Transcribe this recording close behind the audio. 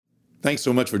Thanks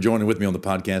so much for joining with me on the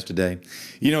podcast today.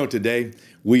 Today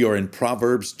we are in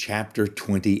Proverbs chapter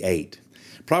 28.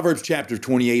 Proverbs chapter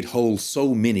 28 holds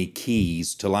so many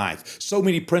keys to life, so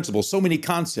many principles, so many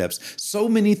concepts, so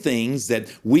many things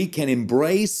that we can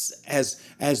embrace as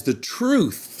the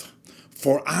truth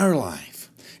for our life.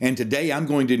 And today I'm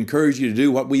going to encourage you to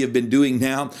do what we have been doing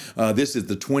now. This is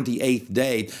the 28th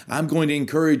day. I'm going to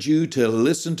encourage you to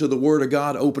listen to the Word of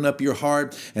God, open up your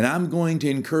heart, and I'm going to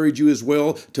encourage you as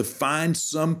well to find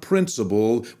some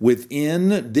principle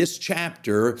within this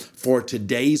chapter for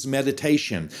today's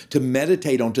meditation, to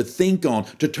meditate on, to think on,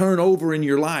 to turn over in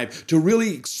your life, to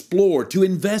really explore, to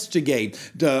investigate,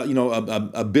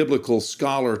 a biblical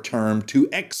scholar term, to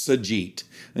exegete.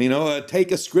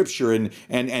 Take a scripture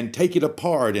and take it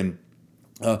apart and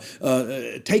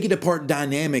take it apart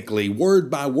dynamically, word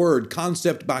by word,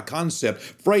 concept by concept,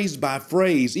 phrase by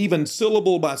phrase, even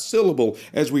syllable by syllable,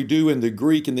 as we do in the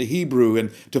Greek and the Hebrew,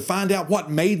 and to find out what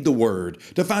made the word,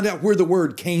 to find out where the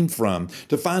word came from,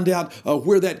 to find out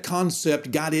where that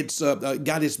concept got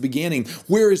its beginning.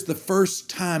 Where is the first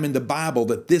time in the Bible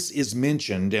that this is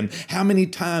mentioned, and how many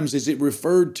times is it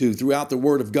referred to throughout the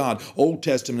Word of God, Old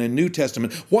Testament and New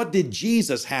Testament? What did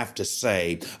Jesus have to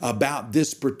say about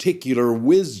this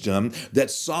particular wisdom that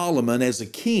Solomon, as a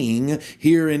king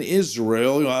here in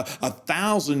Israel,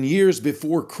 1,000 years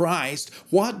before Christ,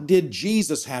 what did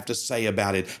Jesus have to say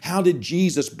about it? How did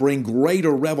Jesus bring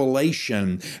greater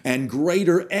revelation and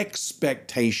greater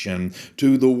expectation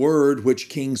to the word which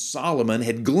King Solomon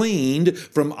had gleaned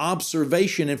from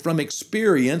observation and from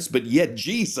experience? But yet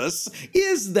Jesus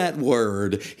is that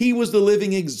word. He was the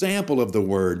living example of the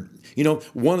word.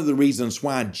 One of the reasons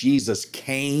why Jesus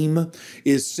came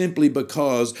is simply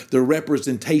because the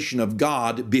representation of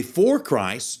God before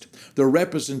Christ, the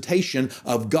representation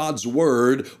of God's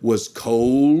Word, was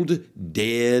cold,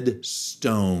 dead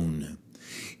stone.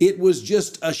 It was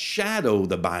just a shadow,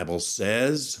 the Bible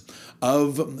says,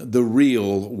 of the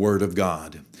real Word of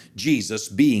God, Jesus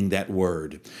being that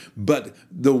Word. But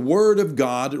the Word of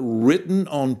God written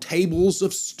on tables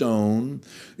of stone,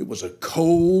 it was a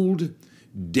cold,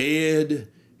 dead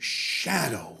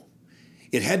shadow.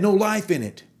 It had no life in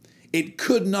it. It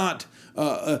could not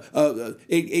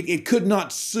it could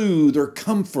not soothe or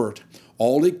comfort.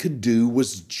 All it could do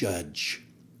was judge.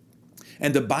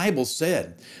 And the Bible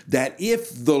said that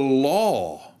if the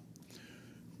law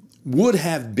would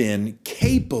have been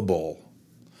capable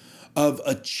of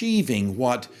achieving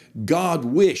what God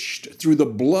wished through the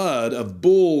blood of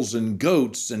bulls and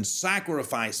goats and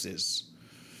sacrifices,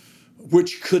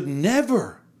 which could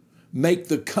never make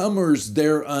the comers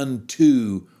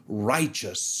thereunto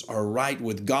righteous or right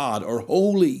with God or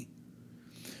holy.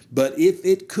 But if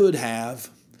it could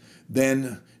have,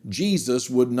 then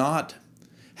Jesus would not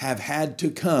have had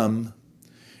to come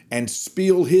and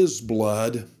spill his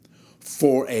blood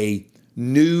for a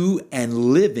new and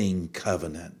living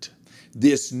covenant.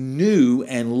 This new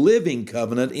and living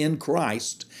covenant in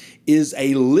Christ is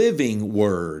a living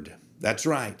word. That's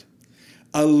right.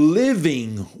 A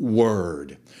living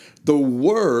word. The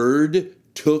Word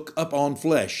took upon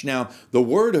flesh. Now, the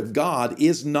Word of God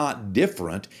is not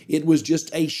different. It was just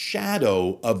a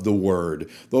shadow of the Word.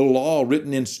 The law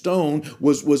written in stone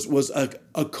was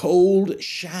a cold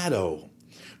shadow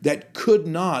that could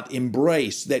not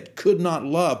embrace, that could not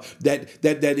love, that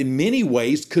in many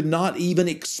ways could not even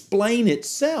explain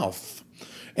itself.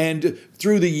 And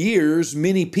through the years,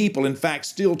 many people, in fact,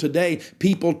 still today,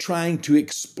 people trying to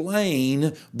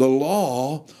explain the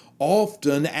law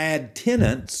often add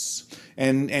tenets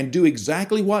and do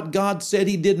exactly what God said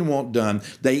he didn't want done.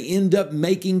 They end up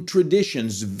making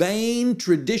traditions, vain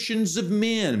traditions of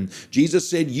men. Jesus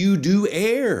said, "You do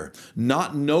err,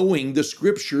 not knowing the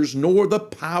scriptures nor the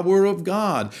power of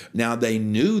God." Now they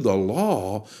knew the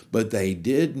law, but they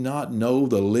did not know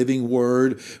the living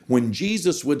word. When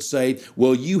Jesus would say,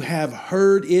 "Well, you have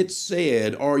heard it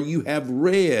said, or you have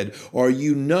read, or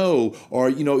you know,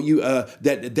 or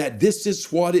that this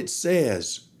is what it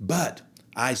says. But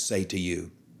I say to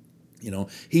you,"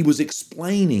 he was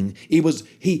explaining. He was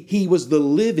the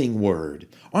living word.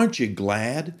 Aren't you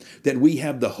glad that we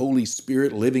have the Holy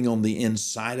Spirit living on the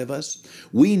inside of us?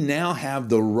 We now have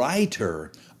the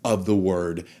writer of the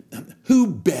word. Who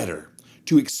better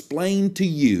to explain to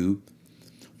you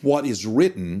what is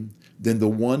written than the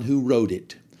one who wrote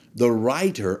it? The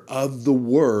writer of the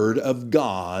Word of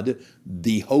God,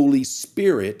 the Holy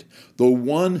Spirit, the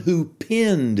one who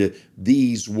penned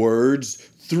these words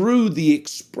through the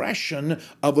expression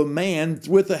of a man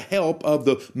with the help of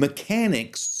the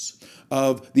mechanics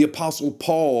of the Apostle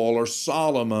Paul or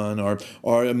Solomon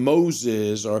or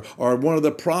Moses or one of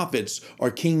the prophets or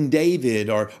King David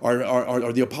or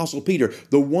the Apostle Peter,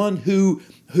 the one who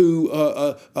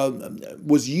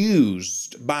was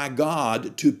used by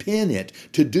God to pen it,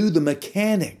 to do the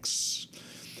mechanics,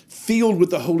 filled with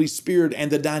the Holy Spirit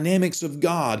and the dynamics of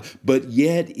God, but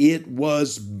yet it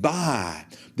was by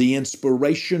the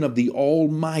inspiration of the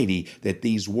Almighty that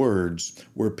these words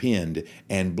were penned.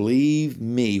 And believe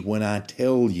me when I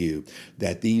tell you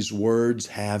that these words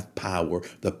have power,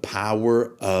 the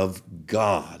power of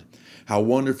God. How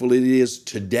wonderful it is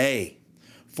today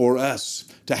for us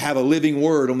to have a living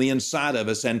word on the inside of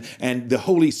us and the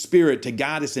Holy Spirit to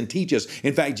guide us and teach us.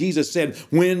 In fact, Jesus said,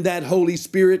 when that Holy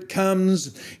Spirit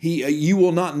comes, you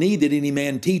will not need that any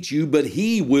man teach you, but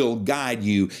He will guide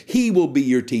you. He will be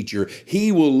your teacher.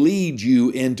 He will lead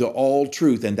you into all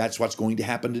truth. And that's what's going to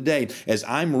happen today. As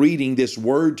I'm reading this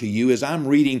word to you, as I'm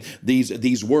reading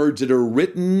these words that are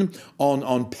written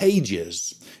on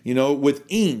pages, with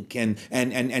ink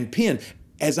and pen,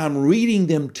 as I'm reading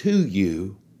them to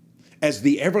you, as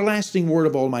the everlasting word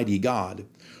of Almighty God,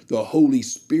 the Holy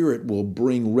Spirit will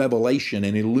bring revelation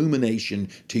and illumination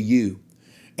to you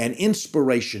and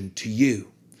inspiration to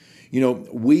you.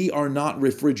 We are not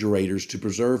refrigerators to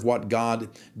preserve what God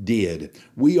did.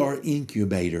 We are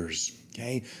incubators,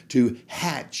 to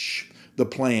hatch the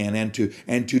plan and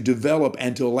to develop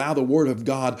and to allow the Word of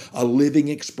God a living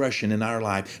expression in our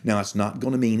life. Now, it's not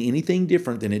going to mean anything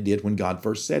different than it did when God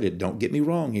first said it. Don't get me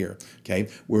wrong here.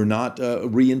 We're not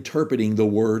reinterpreting the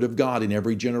Word of God in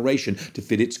every generation to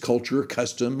fit its culture,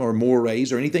 custom, or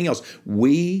mores or anything else.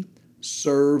 We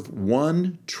serve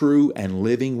one true and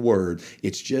living Word.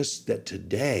 It's just that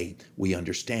today we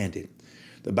understand it.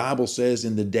 The Bible says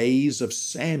in the days of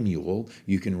Samuel,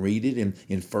 you can read it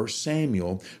in 1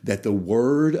 Samuel, that the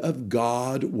Word of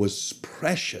God was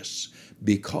precious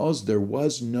because there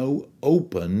was no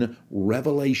open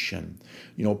revelation.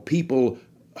 People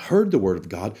heard the Word of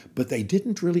God, but they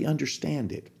didn't really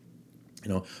understand it.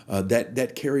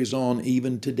 That carries on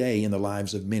even today in the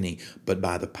lives of many. But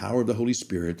by the power of the Holy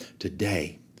Spirit,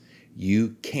 today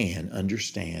you can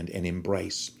understand and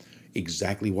embrace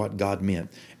exactly what God meant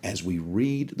as we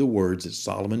read the words that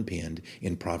Solomon penned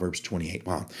in Proverbs 28.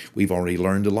 Wow, we've already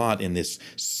learned a lot in this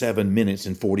 7 minutes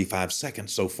and 45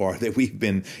 seconds so far that we've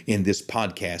been in this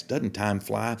podcast. Doesn't time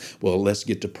fly? Well, let's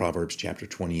get to Proverbs chapter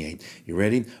 28. You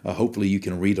ready? Hopefully you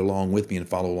can read along with me and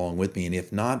follow along with me. And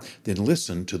if not, then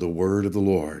listen to the word of the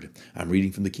Lord. I'm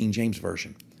reading from the King James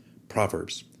Version.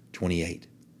 Proverbs 28.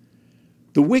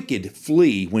 The wicked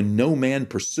flee when no man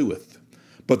pursueth,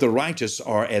 but the righteous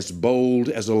are as bold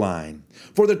as a lion.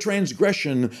 For the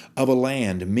transgression of a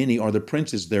land, many are the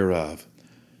princes thereof.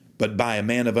 But by a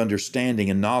man of understanding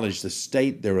and knowledge, the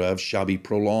state thereof shall be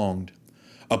prolonged.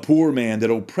 A poor man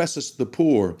that oppresseth the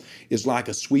poor is like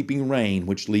a sweeping rain,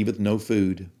 which leaveth no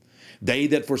food. They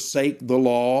that forsake the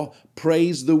law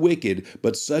praise the wicked,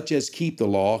 but such as keep the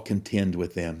law contend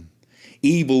with them.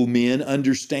 Evil men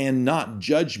understand not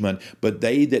judgment, but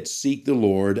they that seek the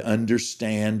Lord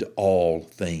understand all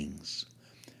things.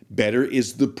 Better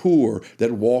is the poor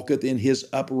that walketh in his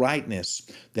uprightness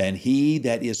than he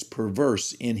that is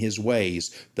perverse in his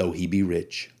ways, though he be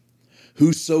rich.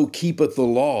 Whoso keepeth the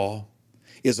law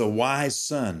is a wise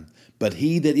son, but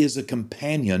he that is a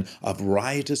companion of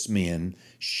riotous men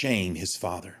shame his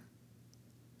father.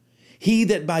 He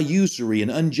that by usury and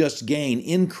unjust gain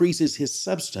increases his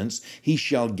substance, he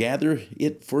shall gather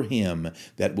it for him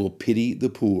that will pity the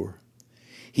poor.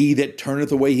 He that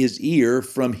turneth away his ear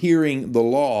from hearing the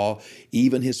law,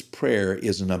 even his prayer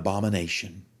is an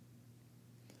abomination.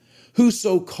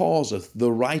 Whoso causeth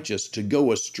the righteous to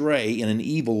go astray in an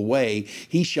evil way,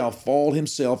 he shall fall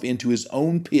himself into his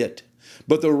own pit,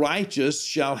 but the righteous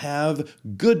shall have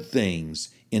good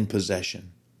things in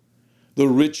possession. The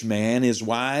rich man is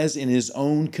wise in his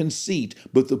own conceit,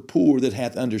 but the poor that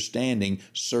hath understanding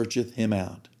searcheth him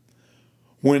out.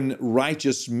 When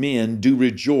righteous men do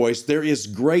rejoice, there is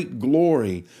great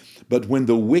glory, but when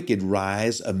the wicked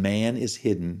rise, a man is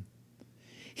hidden.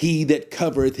 He that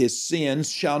covereth his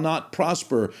sins shall not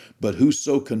prosper, but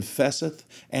whoso confesseth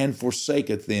and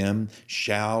forsaketh them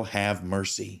shall have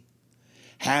mercy.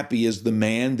 Happy is the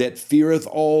man that feareth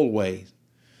always,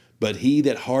 but he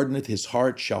that hardeneth his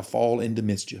heart shall fall into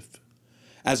mischief.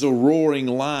 As a roaring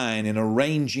lion and a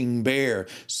raging bear,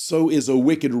 so is a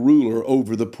wicked ruler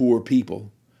over the poor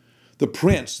people. The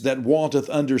prince that wanteth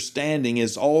understanding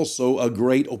is also a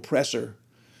great oppressor,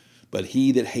 but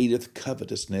he that hateth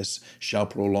covetousness shall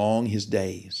prolong his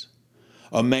days.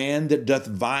 A man that doth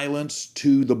violence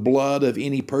to the blood of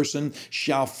any person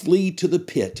shall flee to the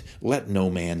pit. Let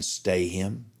no man stay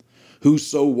him.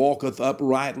 Whoso walketh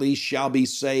uprightly shall be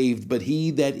saved, but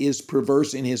he that is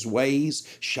perverse in his ways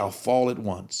shall fall at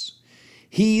once.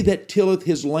 He that tilleth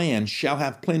his land shall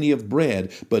have plenty of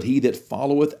bread, but he that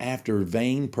followeth after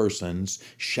vain persons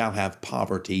shall have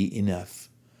poverty enough.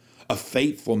 A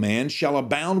faithful man shall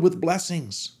abound with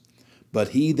blessings, but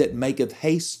he that maketh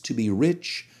haste to be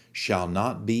rich shall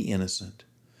not be innocent.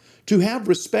 To have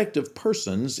respect of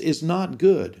persons is not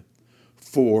good,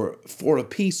 for a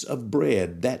piece of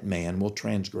bread that man will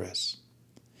transgress.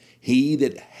 He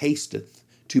that hasteth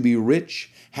to be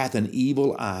rich hath an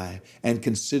evil eye, and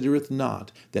considereth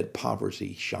not that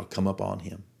poverty shall come upon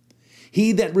him.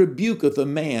 He that rebuketh a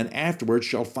man afterward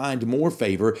shall find more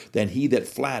favor than he that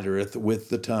flattereth with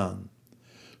the tongue.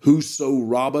 Whoso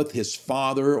robbeth his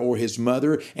father or his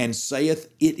mother, and saith,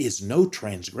 It is no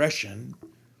transgression,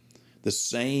 the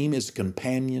same is a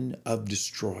companion of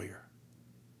destroyer.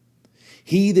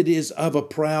 He that is of a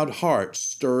proud heart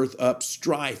stirreth up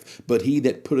strife, but he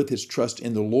that putteth his trust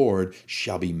in the Lord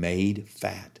shall be made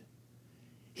fat.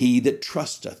 He that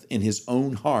trusteth in his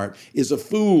own heart is a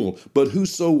fool, but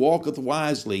whoso walketh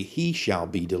wisely, he shall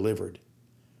be delivered.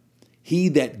 He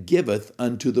that giveth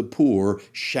unto the poor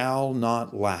shall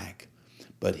not lack,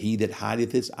 but he that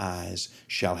hideth his eyes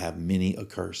shall have many a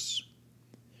curse.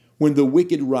 When the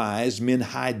wicked rise, men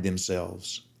hide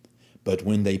themselves, but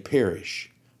when they perish,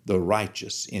 the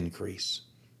righteous increase.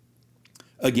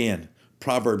 Again,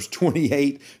 Proverbs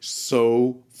 28,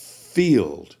 so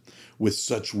filled with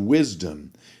such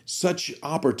wisdom, such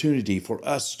opportunity for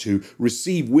us to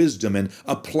receive wisdom and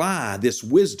apply this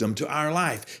wisdom to our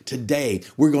life. Today,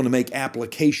 we're going to make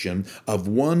application of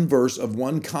one verse, of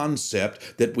one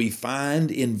concept that we find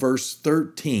in verse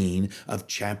 13 of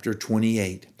chapter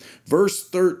 28. Verse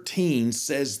 13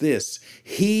 says this,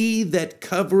 He that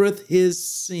covereth his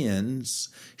sins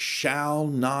shall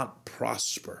not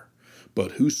prosper,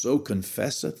 but whoso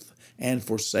confesseth and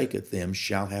forsaketh them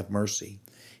shall have mercy.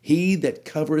 He that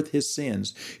covereth his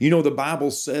sins. You know, the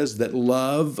Bible says that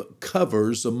love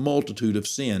covers a multitude of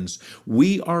sins.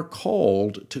 We are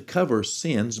called to cover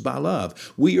sins by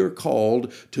love. We are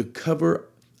called to cover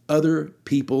other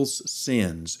people's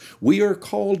sins. We are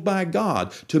called by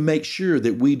God to make sure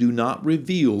that we do not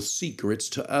reveal secrets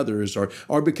to others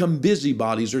or become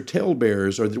busybodies or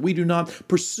talebearers, or that we do not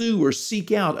pursue or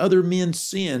seek out other men's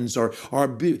sins or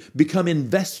become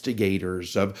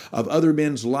investigators of other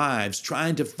men's lives,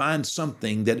 trying to find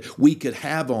something that we could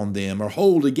have on them or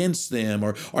hold against them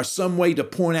or some way to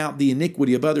point out the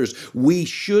iniquity of others. We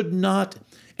should not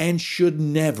and should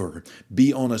never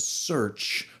be on a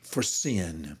search for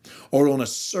sin or on a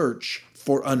search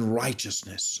for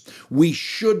unrighteousness. We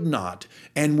should not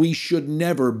and we should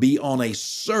never be on a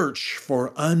search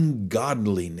for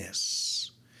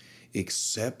ungodliness,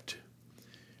 except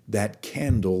that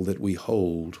candle that we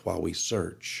hold while we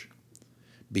search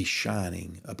be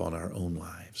shining upon our own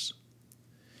lives.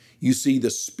 You see, the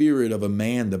spirit of a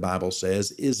man, the Bible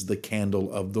says, is the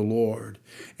candle of the Lord.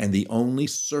 And the only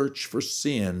search for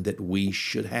sin that we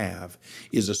should have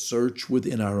is a search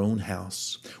within our own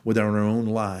house, within our own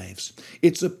lives.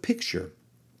 It's a picture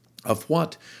of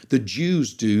what the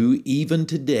Jews do even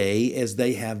today, as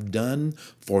they have done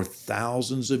for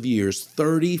thousands of years,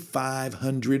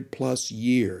 3,500 plus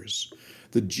years.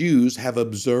 The Jews have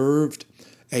observed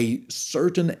a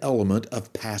certain element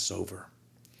of Passover.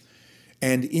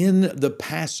 And in the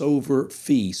Passover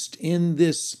feast, in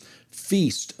this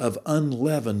feast of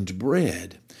unleavened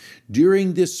bread,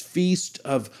 during this feast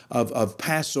of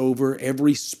Passover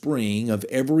every spring of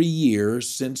every year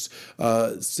since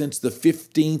the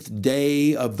 15th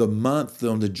day of the month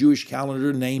on the Jewish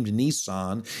calendar named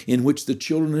Nisan, in which the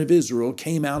children of Israel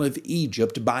came out of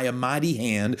Egypt by a mighty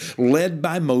hand, led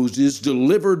by Moses,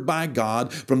 delivered by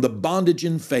God from the bondage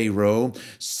in Pharaoh,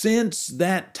 since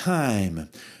that time,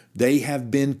 they have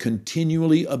been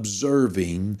continually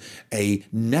observing a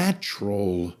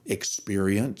natural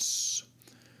experience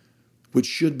which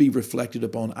should be reflected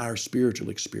upon our spiritual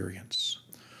experience.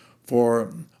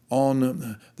 For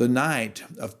on the night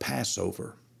of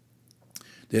Passover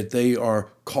that they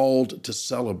are called to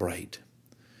celebrate,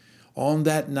 on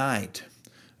that night,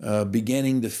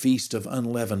 beginning the Feast of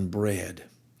Unleavened Bread,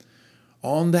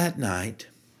 on that night,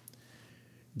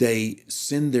 they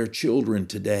send their children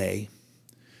today.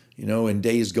 You know, in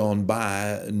days gone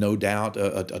by, no doubt,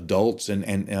 adults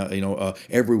and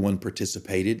everyone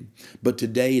participated. But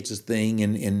today it's a thing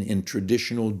in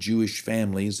traditional Jewish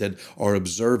families that are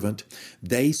observant.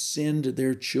 They send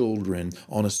their children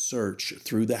on a search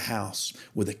through the house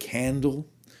with a candle,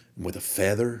 with a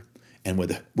feather, and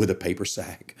with a paper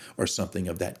sack or something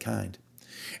of that kind.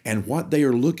 And what they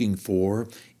are looking for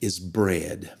is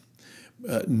bread.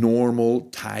 normal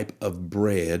type of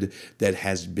bread that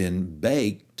has been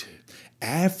baked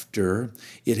after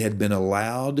it had been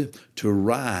allowed to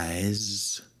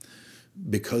rise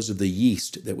because of the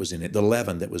yeast that was in it, the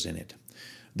leaven that was in it.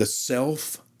 The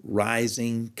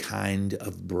self-rising kind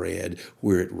of bread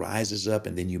where it rises up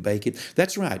and then you bake it.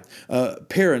 That's right.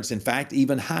 Parents, in fact,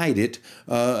 even hide it.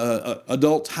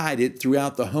 Adults hide it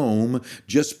throughout the home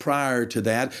just prior to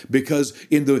that, because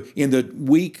in the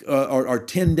week or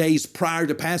 10 days prior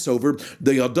to Passover,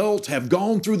 the adults have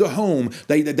gone through the home.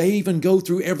 They even go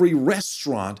through every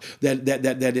restaurant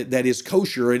that is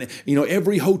kosher, and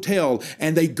every hotel,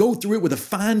 and they go through it with a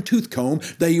fine tooth comb.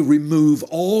 They remove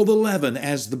all the leaven,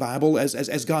 as the Bible,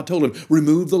 as God told him,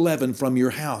 remove the leaven from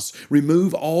your house.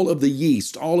 Remove all of the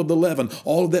yeast, all of the leaven,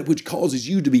 all of that which causes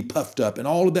you to be puffed up, and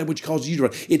all of that which causes you to.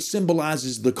 It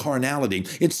symbolizes the carnality.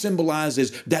 It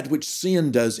symbolizes that which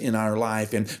sin does in our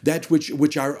life, and that which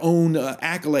our own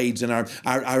accolades and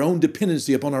our own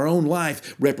dependency upon our own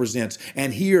life represents.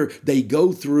 And here they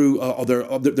go through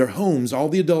their homes, all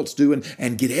the adults do,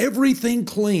 and get everything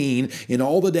clean in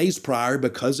all the days prior,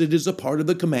 because it is a part of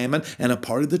the commandment and a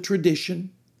part of the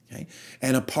tradition. Okay?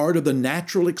 And a part of the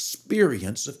natural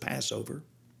experience of Passover,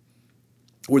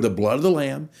 where the blood of the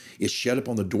lamb is shed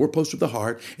upon the doorpost of the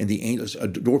heart and the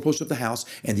doorpost of the house,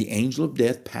 and the angel of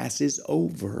death passes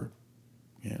over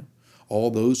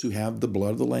all those who have the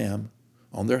blood of the lamb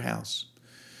on their house.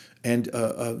 And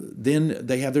then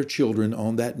they have their children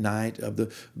on that night of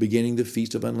the beginning the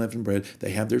Feast of Unleavened Bread.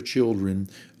 They have their children,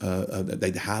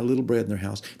 they hide a little bread in their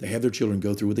house. They have their children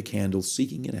go through with a candle,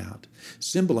 seeking it out,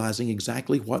 symbolizing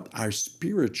exactly what our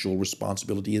spiritual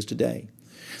responsibility is today.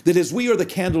 That as we are the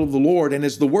candle of the Lord, and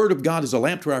as the Word of God is a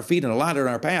lamp to our feet and a light on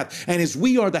our path, and as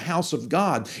we are the house of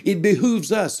God, it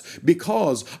behooves us,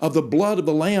 because of the blood of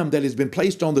the Lamb that has been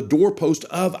placed on the doorpost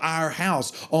of our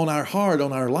house, on our heart,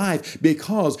 on our life,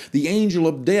 because the angel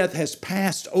of death has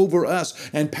passed over us,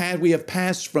 and we have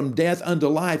passed from death unto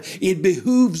life. It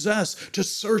behooves us to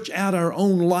search out our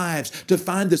own lives, to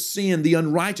find the sin, the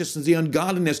unrighteousness, the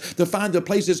ungodliness, to find the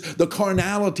places, the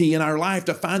carnality in our life,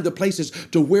 to find the places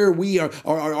to where we are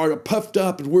puffed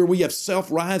up, and where we have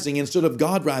self-rising instead of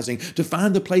God rising, to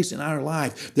find the place in our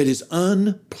life that is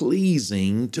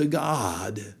unpleasing to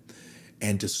God,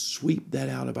 and to sweep that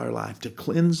out of our life, to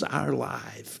cleanse our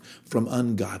life from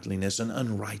ungodliness and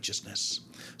unrighteousness,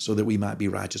 so that we might be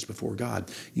righteous before God.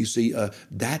 You see,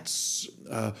 that's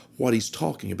what he's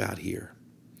talking about here,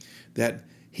 that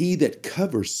he that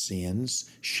covers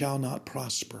sins shall not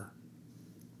prosper.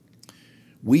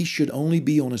 We should only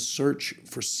be on a search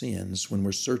for sins when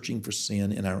we're searching for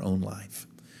sin in our own life.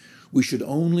 We should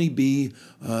only be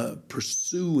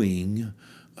pursuing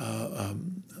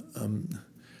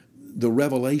the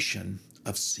revelation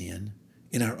of sin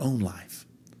in our own life.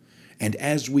 And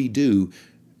as we do,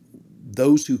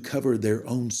 those who cover their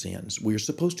own sins, we're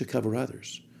supposed to cover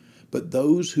others, but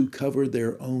those who cover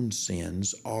their own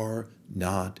sins are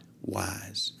not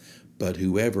wise. But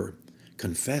whoever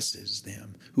confesses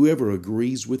them, whoever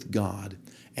agrees with God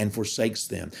and forsakes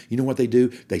them. You know what they do?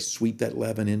 They sweep that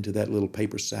leaven into that little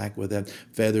paper sack with that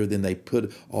feather. Then they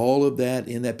put all of that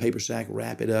in that paper sack,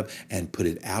 wrap it up, and put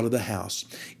it out of the house.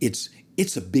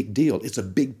 It's a big deal. It's a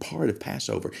big part of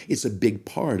Passover. It's a big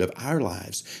part of our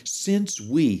lives. Since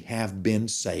we have been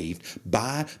saved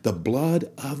by the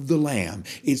blood of the Lamb,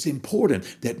 it's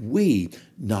important that we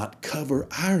not cover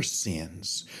our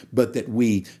sins, but that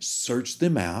we search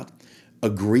them out,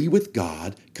 agree with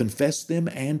God, confess them,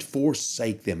 and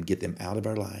forsake them, get them out of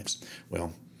our lives.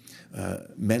 Well,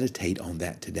 meditate on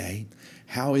that today.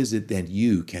 How is it that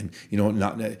you can,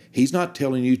 he's not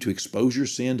telling you to expose your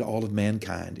sin to all of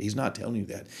mankind. He's not telling you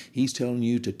that. He's telling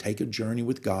you to take a journey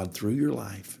with God through your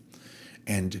life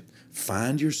and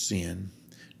find your sin.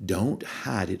 Don't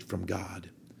hide it from God.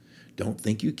 Don't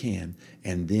think you can,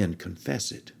 and then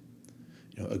confess it.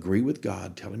 Agree with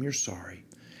God, tell him you're sorry,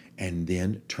 and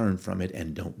then turn from it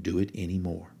and don't do it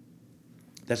anymore.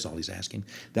 That's all he's asking.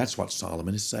 That's what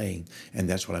Solomon is saying, and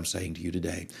that's what I'm saying to you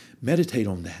today. Meditate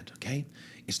on that, okay?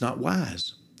 It's not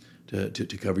wise to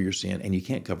cover your sin, and you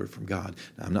can't cover it from God.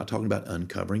 Now, I'm not talking about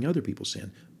uncovering other people's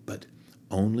sin, but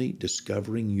only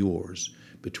discovering yours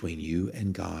between you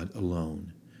and God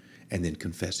alone, and then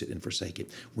confess it and forsake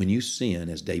it. When you sin,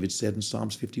 as David said in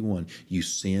Psalms 51, you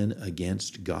sin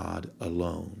against God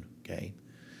alone, okay?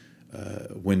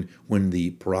 When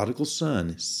the prodigal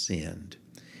son sinned,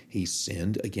 he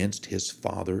sinned against his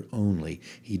father only.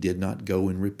 He did not go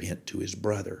and repent to his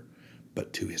brother,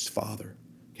 but to his father.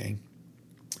 Okay?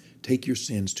 Take your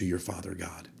sins to your Father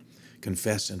God.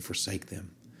 Confess and forsake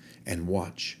them. And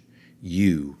watch.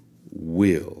 You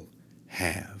will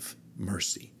have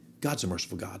mercy. God's a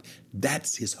merciful God.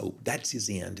 That's his hope. That's his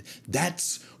end.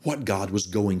 That's what God was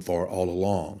going for all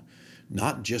along.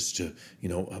 Not just to,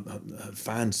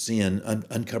 find sin,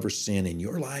 uncover sin in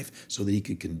your life so that he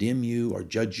could condemn you or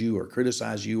judge you or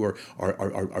criticize you or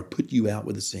put you out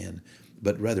with a sin.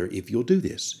 But rather, if you'll do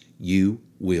this, you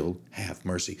will have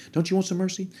mercy. Don't you want some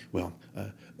mercy? Well,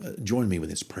 join me with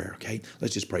this prayer, okay?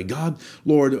 Let's just pray. God,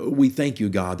 Lord, we thank you,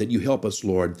 God, that you help us,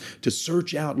 Lord, to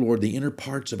search out, Lord, the inner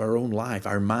parts of our own life,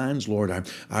 our minds, Lord,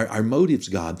 our motives,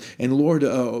 God. And Lord,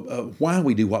 why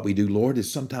we do what we do, Lord,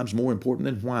 is sometimes more important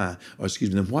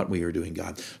than what we are doing,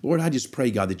 God. Lord, I just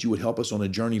pray, God, that you would help us on a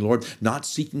journey, Lord, not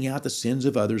seeking out the sins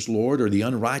of others, Lord, or the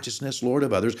unrighteousness, Lord,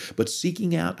 of others, but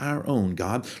seeking out our own,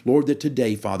 God. Lord, that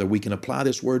today, Father, we can apply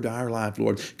this word to our life,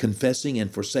 Lord, confessing and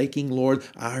forsaking, Lord,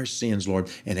 our sins, Lord,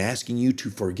 and asking you to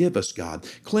forgive us, God.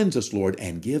 Cleanse us, Lord,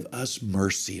 and give us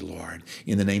mercy, Lord,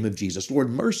 in the name of Jesus. Lord,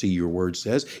 mercy, your word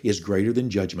says, is greater than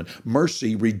judgment.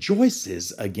 Mercy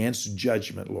rejoices against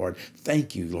judgment, Lord.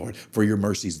 Thank you, Lord, for your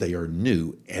mercies. They are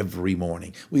new every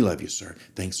morning. We love you, sir.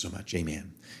 Thanks so much.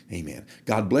 Amen. Amen.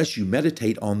 God bless you.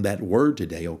 Meditate on that word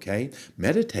today, okay?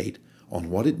 Meditate on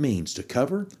what it means to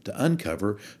cover, to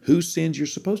uncover, whose sins you're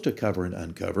supposed to cover and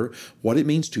uncover, what it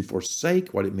means to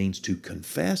forsake, what it means to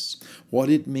confess, what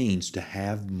it means to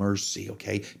have mercy,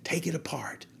 okay? Take it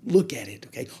apart. Look at it,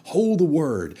 okay? Hold the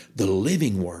word, the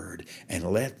living word,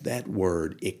 and let that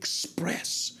word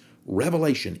express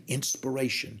revelation,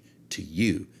 inspiration to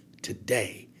you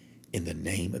today in the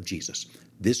name of Jesus.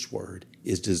 This word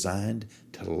is designed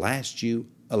to last you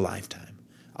a lifetime.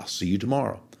 I'll see you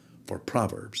tomorrow for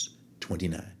Proverbs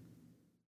 29.